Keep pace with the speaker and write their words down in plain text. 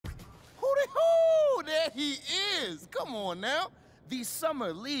There he is! Come on now. The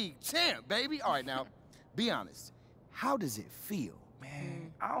Summer League champ, baby. All right, now, be honest. How does it feel?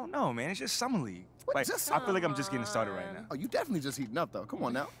 Man, I don't know, man. It's just Summer League. What, Like, just I feel like I'm just getting started right now. Oh, you definitely just heating up, though. Come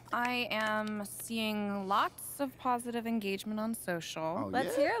on now. I am seeing lots of positive engagement on social. Oh,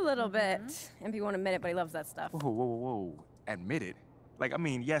 Let's yeah? hear a little bit. MP won't admit it, but he loves that stuff. Whoa, whoa, whoa, whoa. Admit it. Like, I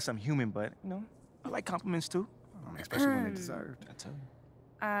mean, yes, I'm human, but, you know, I like compliments too. Especially when they're deserved. I tell you.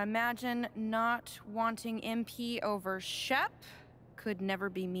 Imagine not wanting MP over Shep. Could never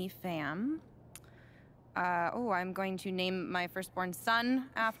be me, fam. I'm going to name my firstborn son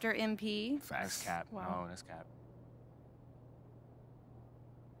after MP. That's cap. Wow. No, that's cap.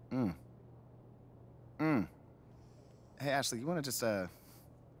 Hey, Ashley, you want to just,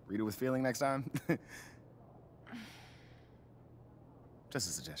 read it with feeling next time? Just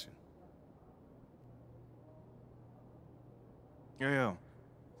a suggestion. Yo.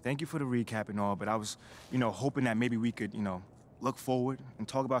 Thank you for the recap and all, but I was, hoping that maybe we could, look forward and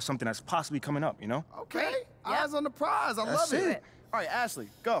talk about something that's possibly coming up, Okay. Eyes on the prize. I love That's it. it. All right, Ashley,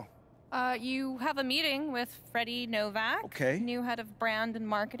 go. You have a meeting with Freddie Novak, Okay. new head of brand and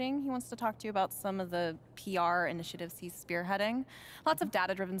marketing. He wants to talk to you about some of the PR initiatives he's spearheading. Lots of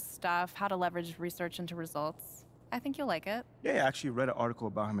data-driven stuff, how to leverage research into results. I think you'll like it. Yeah, I actually read an article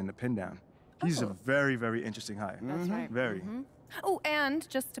about him in the Pin Down. He's a very, very interesting hire. That's right. Very. Oh, and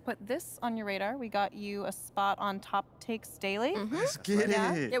just to put this on your radar, we got you a spot on Top Takes Daily. Let's get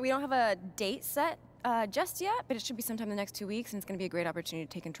it. Yeah, we don't have a date set just yet, but it should be sometime in the next 2 weeks, and it's going to be a great opportunity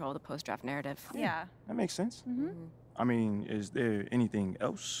to take control of the post-draft narrative. Yeah. That makes sense. I mean, is there anything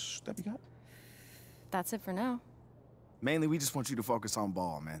else that we got? That's it for now. Mainly, we just want you to focus on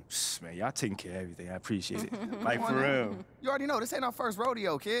ball, man. Man, y'all taking care of everything. I appreciate it. Like, for real. You already know, this ain't our first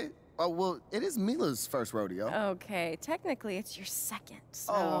rodeo, kid. Oh, well, it is Mila's first rodeo. Okay, technically it's your second,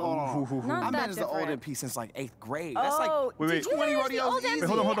 so... Oh, Not I've that been as the old different. MP since like 8th grade. That's like Wait, did you 20 manage the rodeos old easy. MP? Wait,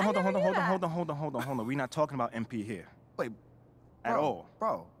 hold on. I never knew that. Hold on. We're not talking about MP here. Wait, At all.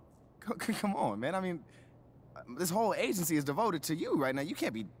 Bro, come on, man. I mean, this whole agency is devoted to you right now. You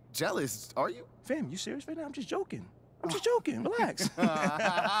can't be jealous, are you? Fam, you serious right now? I'm just joking. Relax.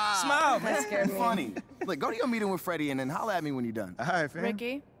 Smile, man. That's funny. Look, go to your meeting with Freddie and then holla at me when you're done. All right, fam.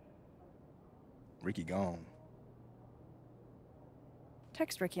 Ricky, gone.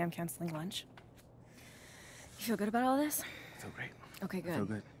 text Ricky I'm canceling lunch. You feel good about all this? I feel great. Okay, good. I feel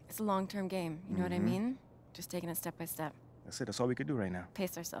good. It's a long-term game, you know what I mean? Just taking it step by step. That's it. That's all we could do right now.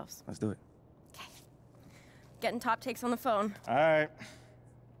 Pace ourselves. Let's do it. Okay. Getting Top Takes on the phone. All right.